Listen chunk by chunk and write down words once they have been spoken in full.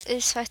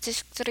is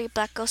 563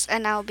 Black Ghost,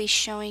 and I'll be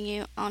showing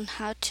you on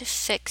how to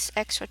fix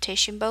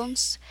exportation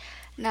bones.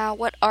 Now,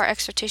 what are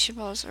exportation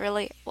bones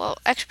really? Well,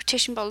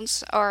 exportation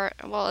bones are,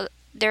 well,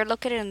 they're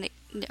located in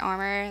the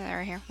armor.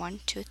 They're here,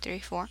 one, two, three,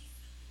 four,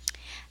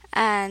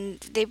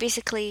 and they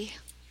basically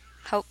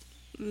help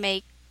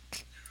make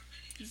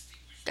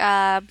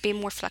be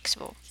more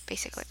flexible,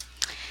 basically.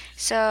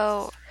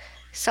 So,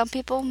 some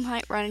people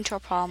might run into a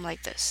problem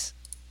like this.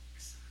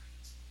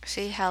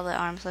 See how the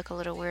arms look a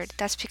little weird?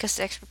 That's because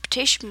the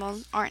experimentation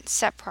modes aren't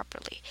set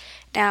properly.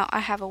 Now I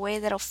have a way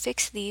that'll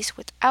fix these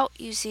without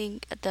using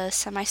the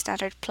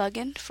semi-standard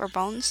plugin for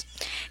bones,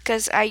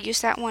 because I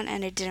used that one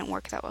and it didn't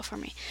work that well for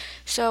me.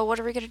 So what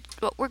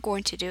we're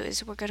going to do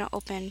is we're gonna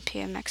open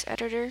PMX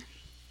editor.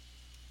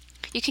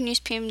 You can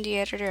use PMD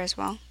editor as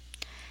well,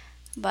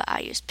 but I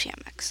use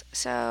PMX.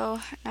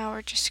 So now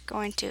we're just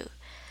going to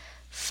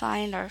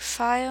find our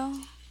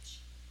file.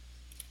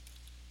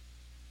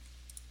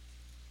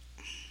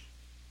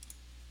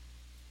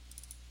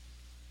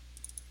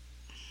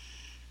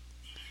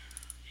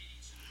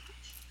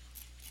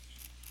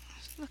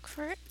 Look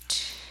for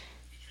it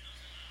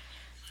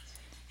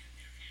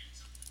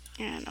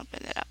and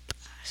open it up.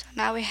 So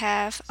now we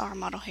have our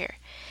model here.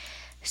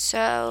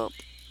 So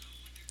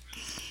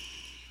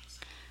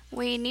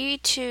we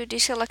need to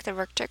deselect the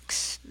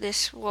vertex.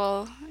 This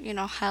will,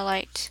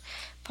 highlight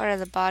part of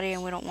the body,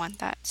 and we don't want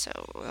that. So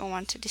we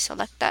want to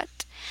deselect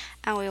that,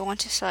 and we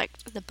want to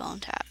select the bone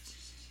tab.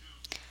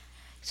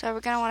 So we're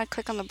going to want to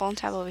click on the bone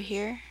tab over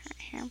here, right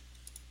here.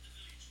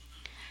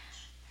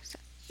 So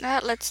now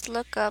let's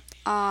look up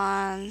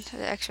on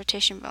the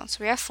exportation bone. So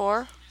we have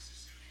 4.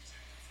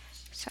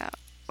 So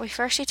we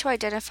first need to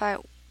identify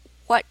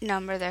what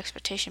number the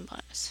exportation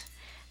bone is.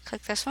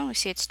 Click this one, we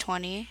see it's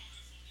 20.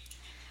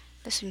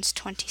 This one's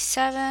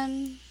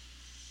 27.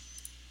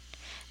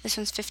 This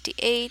one's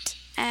 58,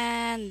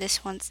 and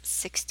this one's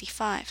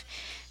 65.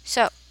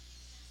 So,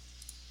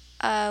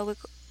 I'm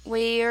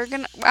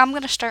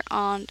gonna start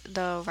on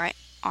the right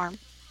arm.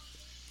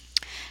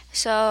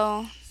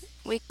 So,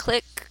 we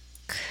click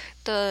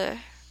the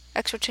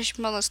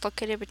exportation bone that's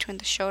located between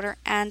the shoulder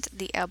and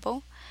the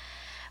elbow.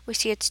 We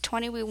see it's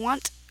 20.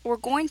 We're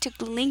going to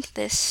link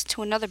this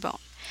to another bone.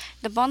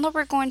 The bone that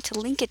we're going to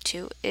link it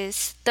to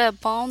is the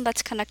bone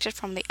that's connected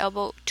from the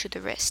elbow to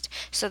the wrist.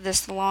 So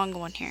this long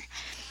one here.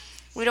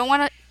 We don't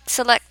want to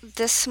select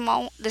this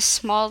small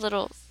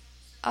little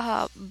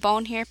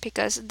bone here,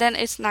 because then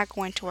it's not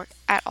going to work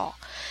at all.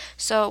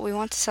 So we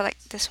want to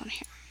select this one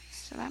here.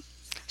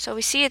 So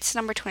we see it's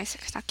number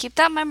 26. Now keep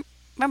that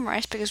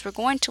memorized, because we're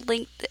going to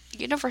link the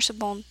universal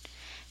bone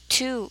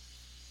to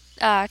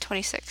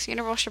 26.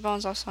 Universal bone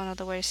is also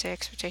another way to say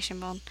exportation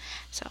bone.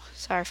 So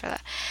sorry for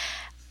that.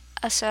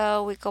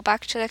 So we go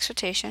back to the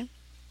exportation,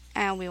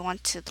 and we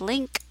want to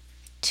link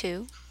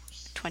to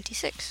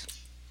 26.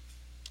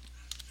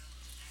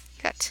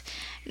 Good.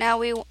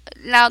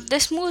 Now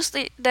this moves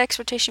the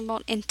exportation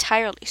bone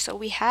entirely, so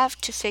we have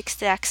to fix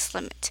the X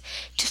limit.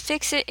 To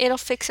fix it, it'll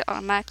fix it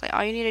automatically.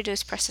 All you need to do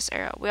is press this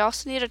arrow. We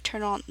also need to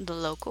turn on the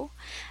local,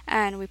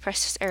 and we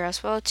press this arrow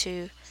as well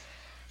to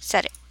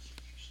set it.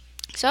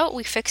 So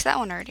we fixed that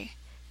one already.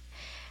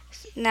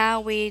 Now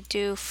we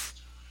do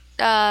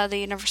the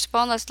universal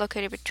bone that's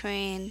located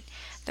between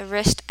the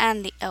wrist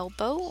and the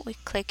elbow. We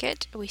click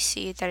it. We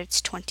see that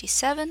it's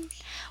 27.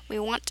 We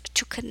want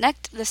to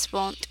connect this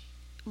bone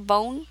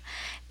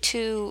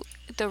to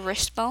the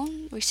wrist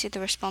bone. We see the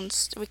wrist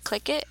bones. We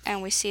click it,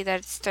 and we see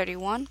that it's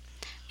 31.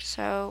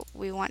 So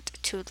we want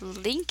to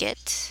link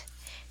it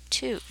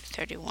to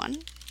 31.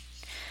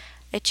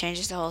 It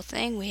changes the whole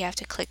thing. We have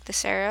to click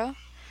this arrow,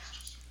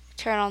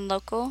 turn on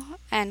local,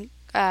 and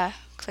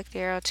click the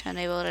arrow to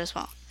enable it as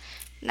well.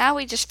 Now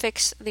we just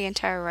fix the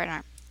entire right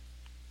arm.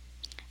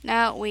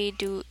 Now we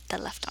do the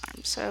left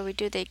arm. So we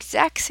do the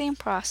exact same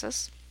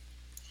process.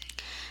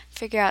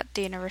 Figure out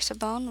the universal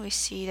bone. We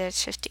see that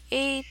it's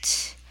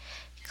 58.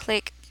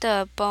 Click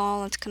the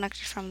bone that's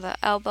connected from the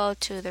elbow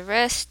to the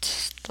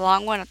wrist, the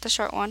long one, not the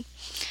short one.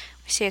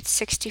 We see it's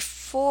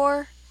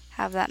 64.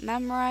 Have that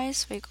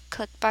memorized. We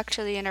click back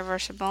to the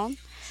universal bone.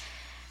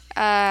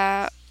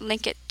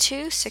 Link it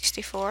to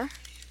 64.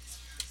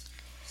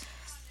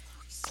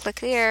 Click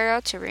the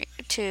arrow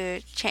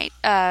to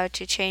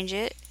change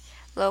it.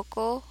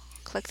 Local.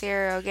 Click the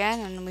arrow again,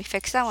 and we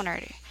fixed that one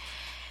already.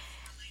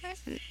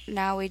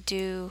 Now we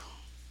do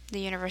the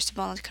universal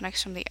bone that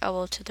connects from the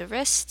elbow to the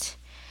wrist.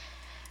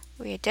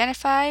 We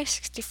identify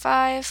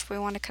 65. We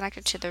want to connect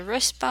it to the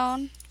wrist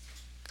bone.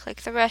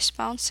 Click the wrist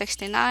bone,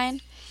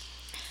 69.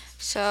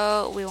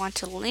 So we want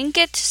to link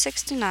it to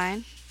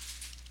 69.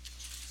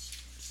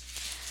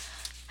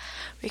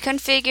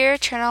 Reconfigure,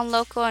 turn on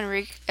local,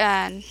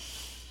 and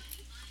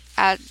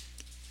add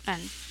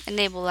and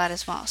enable that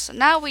as well. So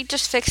now we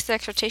just fixed the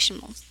exportation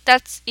mode.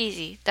 That's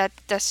easy.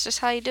 That's just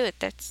how you do it.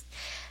 It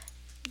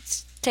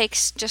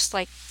takes just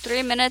like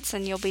 3 minutes,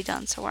 and you'll be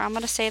done. So I'm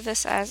going to save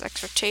this as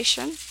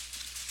exportation.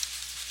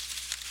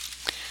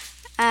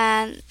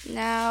 And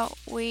now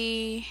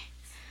we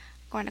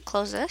going to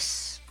close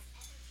this.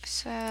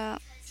 So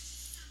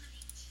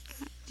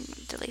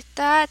Delete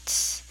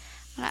that.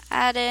 I'm gonna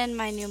add in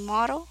my new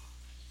model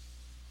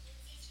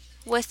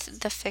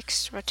with the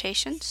fixed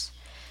rotations.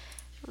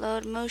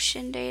 Load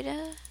motion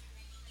data,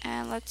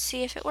 and let's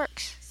see if it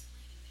works.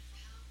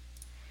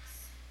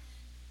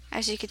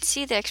 As you can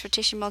see, the X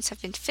rotation modes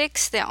have been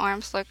fixed. The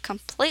arms look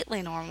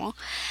completely normal.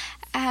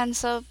 And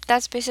so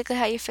that's basically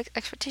how you fix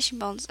X rotation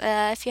modes.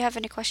 If you have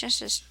any questions,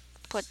 just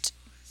put,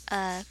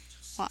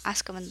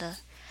 ask them in the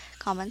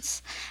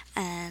comments.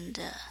 And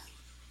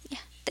yeah,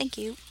 thank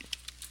you.